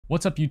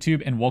What's up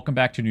YouTube, and welcome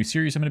back to a new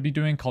series I'm going to be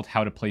doing called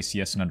How to Play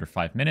CS in Under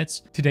 5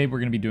 Minutes. Today we're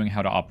going to be doing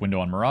how to op window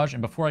on Mirage,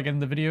 and before I get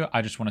into the video,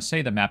 I just want to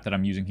say the map that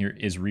I'm using here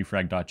is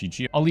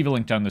refrag.gg. I'll leave a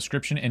link down in the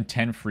description and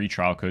 10 free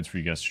trial codes for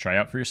you guys to try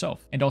out for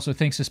yourself. And also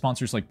thanks to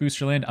sponsors like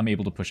Boosterland, I'm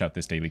able to push out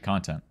this daily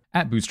content.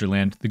 At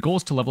Boosterland, the goal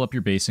is to level up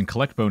your base and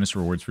collect bonus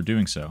rewards for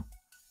doing so.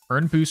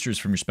 Earn boosters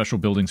from your special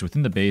buildings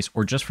within the base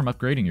or just from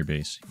upgrading your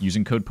base,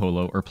 using code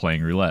POLO or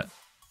playing roulette.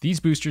 These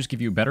boosters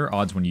give you better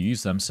odds when you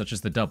use them, such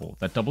as the double,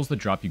 that doubles the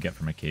drop you get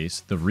from a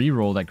case, the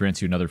re-roll that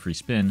grants you another free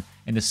spin,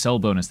 and the sell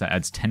bonus that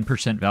adds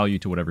 10% value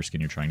to whatever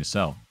skin you're trying to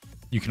sell.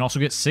 You can also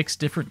get 6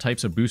 different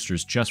types of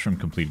boosters just from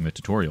completing the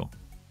tutorial.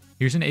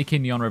 Here's an AK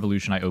Neon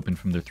Revolution I opened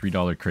from their $3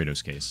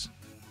 Kratos case.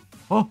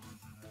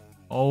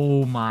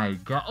 Oh my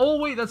god. Oh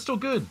wait, that's still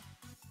good.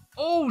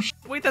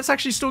 Wait, that's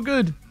actually still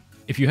good.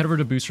 If you head over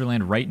to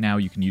Boosterland right now,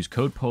 you can use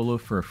code POLO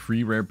for a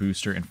free rare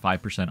booster and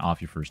 5% off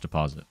your first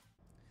deposit.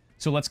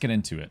 So let's get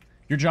into it.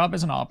 Your job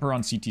as an opper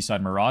on CT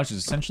side Mirage is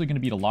essentially going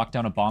to be to lock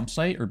down a bomb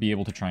site or be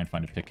able to try and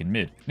find a pick in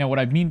mid. Now what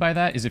I mean by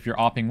that is if you're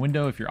opping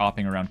window, if you're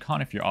opping around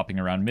con, if you're opping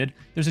around mid,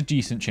 there's a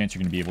decent chance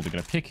you're going to be able to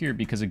get a pick here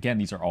because again,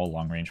 these are all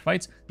long range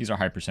fights. These are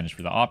high percentage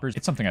for the oppers.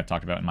 It's something I've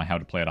talked about in my How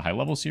to Play at a High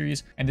Level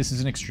series, and this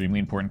is an extremely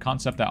important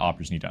concept that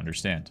oppers need to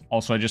understand.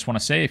 Also, I just want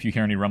to say if you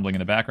hear any rumbling in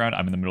the background,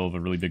 I'm in the middle of a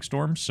really big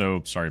storm,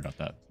 so sorry about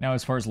that. Now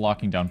as far as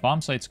locking down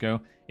bomb sites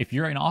go, if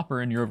you're an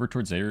opper and you're over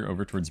towards A or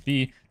over towards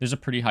B, there's a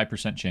pretty high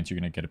percent chance you're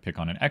going to get a pick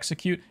on an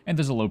execute, and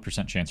there's a low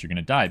percent chance you're going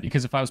to die,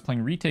 because if I was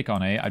playing retake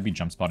on A, I'd be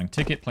jump spotting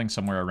ticket, playing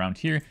somewhere around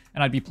here,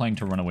 and I'd be playing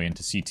to run away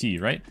into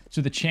CT, right? So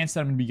the chance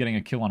that I'm going to be getting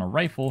a kill on a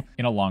rifle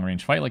in a long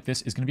range fight like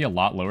this is going to be a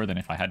lot lower than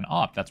if I had an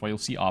op. That's why you'll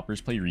see oppers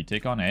play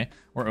retake on A,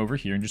 or over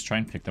here and just try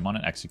and pick them on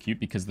an execute,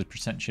 because the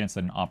percent chance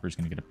that an opper is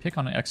going to get a pick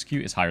on an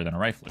execute is higher than a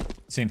rifler.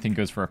 Same thing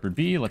goes for upper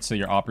B. Let's say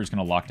your opper is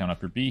going to lock down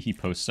upper B, he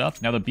posts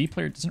up. Now the B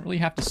player doesn't really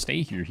have to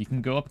stay here. He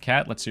can go up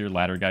cat. Let's say your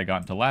ladder guy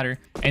got into ladder,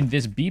 and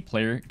this B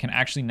player can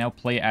actually now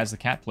play as the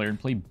cat player and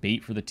play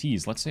bait for the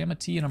T's. Let's say I'm a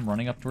T and I'm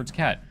running up towards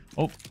cat.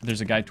 Oh,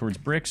 there's a guy towards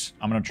bricks.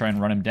 I'm going to try and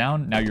run him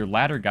down. Now your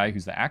ladder guy,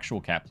 who's the actual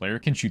cat player,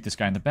 can shoot this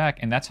guy in the back,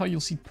 and that's how you'll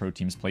see pro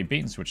teams play bait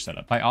and switch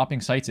setup. By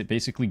opping sites, it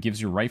basically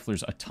gives your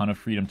riflers a ton of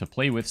freedom to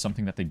play with,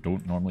 something that they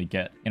don't normally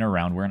get in a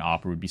round where an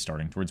opper would be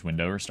starting towards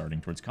window or starting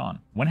towards con.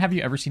 When have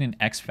you ever seen an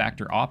X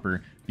Factor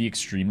opper be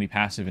extremely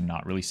passive and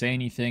not really say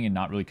anything and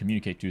not really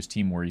communicate to his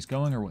team where he's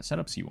going or what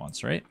setups he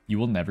wants, right? You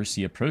will never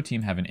see a pro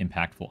team have an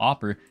impactful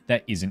opper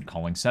that isn't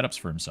calling setups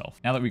for himself.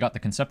 Now that we got the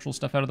conceptual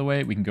stuff out of the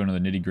way, we can go into the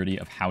nitty-gritty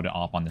of how to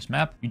op on this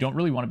map. You don't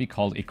really want to be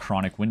called a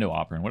chronic window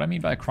opper. And what I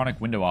mean by a chronic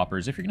window opper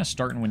is if you're going to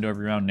start in window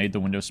every round, nade the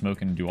window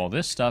smoke, and do all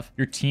this stuff,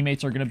 your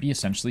teammates are going to be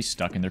essentially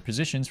stuck in their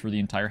positions for the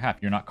entire half.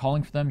 You're not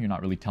calling for them. You're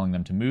not really telling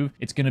them to move.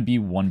 It's going to be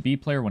one B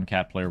player, one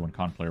cat player, one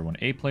con player, one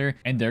A player,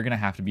 and they're going to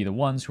have to be the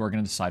ones who are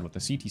going to decide what the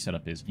CT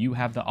setup is. You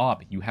have the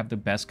op. You have the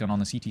best gun on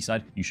the CT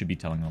side. You should be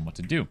telling them what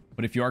to do.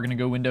 But if you are going to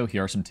go window,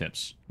 here are some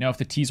tips. Now, if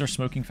the T's are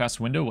smoking fast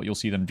window, what you'll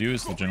see them do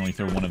is they'll generally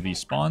throw one of these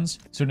spawns.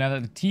 So now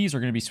that the T's are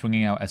going to be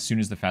swinging out as soon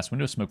as the fast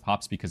window smoke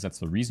pops, because that's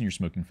the reason you're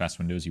smoking fast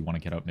windows, you want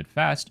to get out mid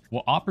fast,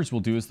 what oppers will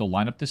do is they'll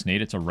line up this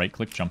nade. It's a right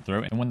click jump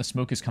throw, and when the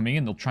smoke is coming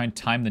in, they'll try and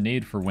time the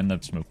nade for when the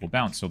smoke will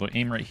bounce. So they'll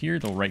aim right here,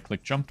 they'll right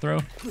click jump throw,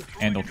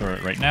 and they'll throw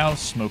it right now.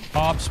 Smoke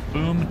pops,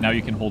 boom. Now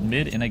you can hold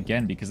mid, and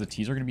again, because the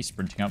T's are going to be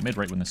sprinting out mid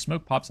right when the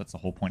smoke pops, that's the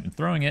whole point in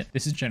throwing it.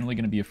 This is generally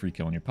going to be a free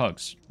kill on your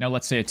pugs. Now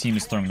let's say a team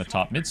is throwing the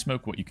top mid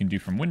smoke. What you can do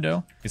from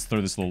window is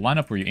throw this little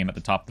lineup where you aim at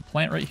the top of the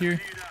plant right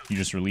here. You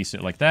just release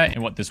it like that,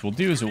 and what this will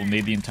do is it will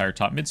nade the entire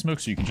top mid smoke,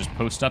 so you can just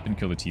post up and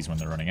kill the T's when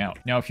they're running out.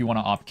 Now if you want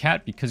to op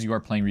cat, because you are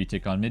playing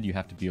retake on mid, you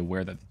have to be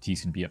aware that the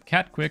T's can be up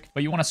cat quick,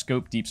 but you want to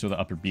scope deep so the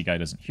upper B guy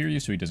doesn't hear you,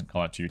 so he doesn't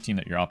call out to your team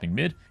that you're opping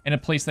mid. And a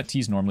place that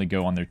T's normally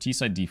go on their T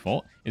side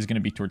default is going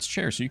to be towards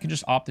chair, so you can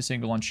just opt this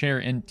angle on chair,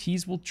 and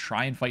T's will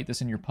try and fight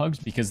this in your pugs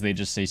because they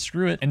just say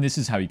screw it, and this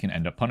is how you can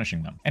end up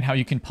punishing them. And how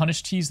you can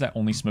punish T's that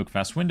only smoke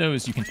fast window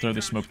is you can throw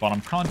the smoke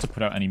bottom con to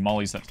put out any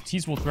mollies that the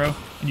T's will throw,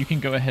 and you can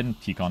go ahead and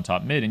peek on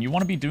top mid. And you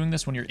want to be doing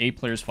this when your A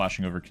player is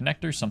flashing over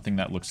connector, something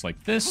that looks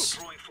like this.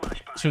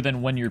 So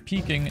then when you're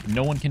peeking,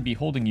 no one can be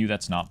holding you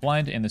that's not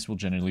blind, and this will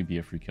generally be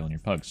a free kill in your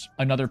pugs.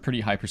 Another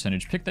pretty high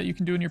percentage pick that you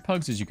can do in your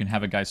pugs is you can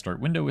have a guy start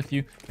window with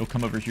you. He'll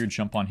come over here,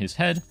 jump on his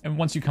head, and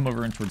once you come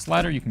over in towards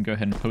ladder, you can go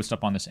ahead and post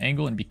up on this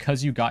angle, and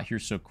because you got here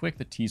so quick,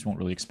 the T's won't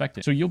really expect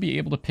it. So you'll be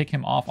able to pick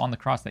him off on the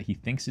cross that he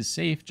thinks is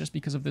safe just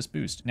because of this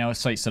boost. Now a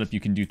site setup you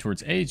can do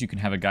towards A is you can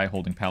have a guy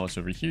holding palace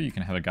over here, you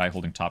can have a guy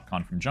holding top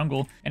con from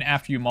jungle, and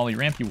after you molly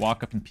ramp, you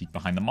walk up and peek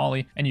behind the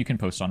molly, and you can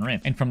post on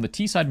ramp. And from the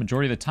T side,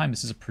 majority of the time,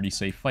 this is a pretty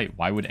safe fight.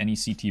 Why would any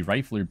CT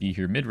rifler be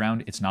here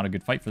mid-round? It's not a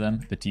good fight for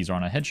them. The T's are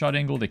on a headshot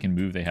angle, they can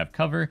move, they have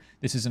cover.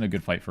 This isn't a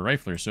good fight for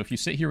riflers. So if you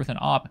sit here with an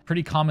op,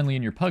 pretty commonly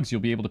in your pugs, you'll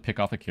be able to pick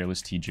off a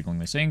careless T jiggling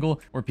this angle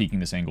or peeking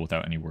this angle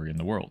without any worry in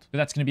the world. But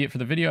that's going to be it for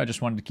the video. I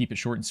just wanted to keep it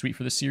short and sweet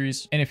for this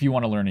series. And if you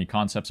want to learn any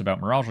concepts about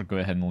Mirage, I'll go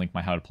ahead and link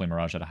my How to Play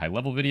Mirage at a High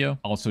Level video.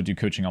 I'll also do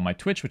coaching on my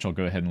Twitch, which I'll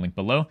go ahead and link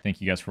below.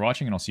 Thank you guys for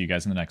watching, and I'll see you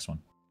guys in the next one.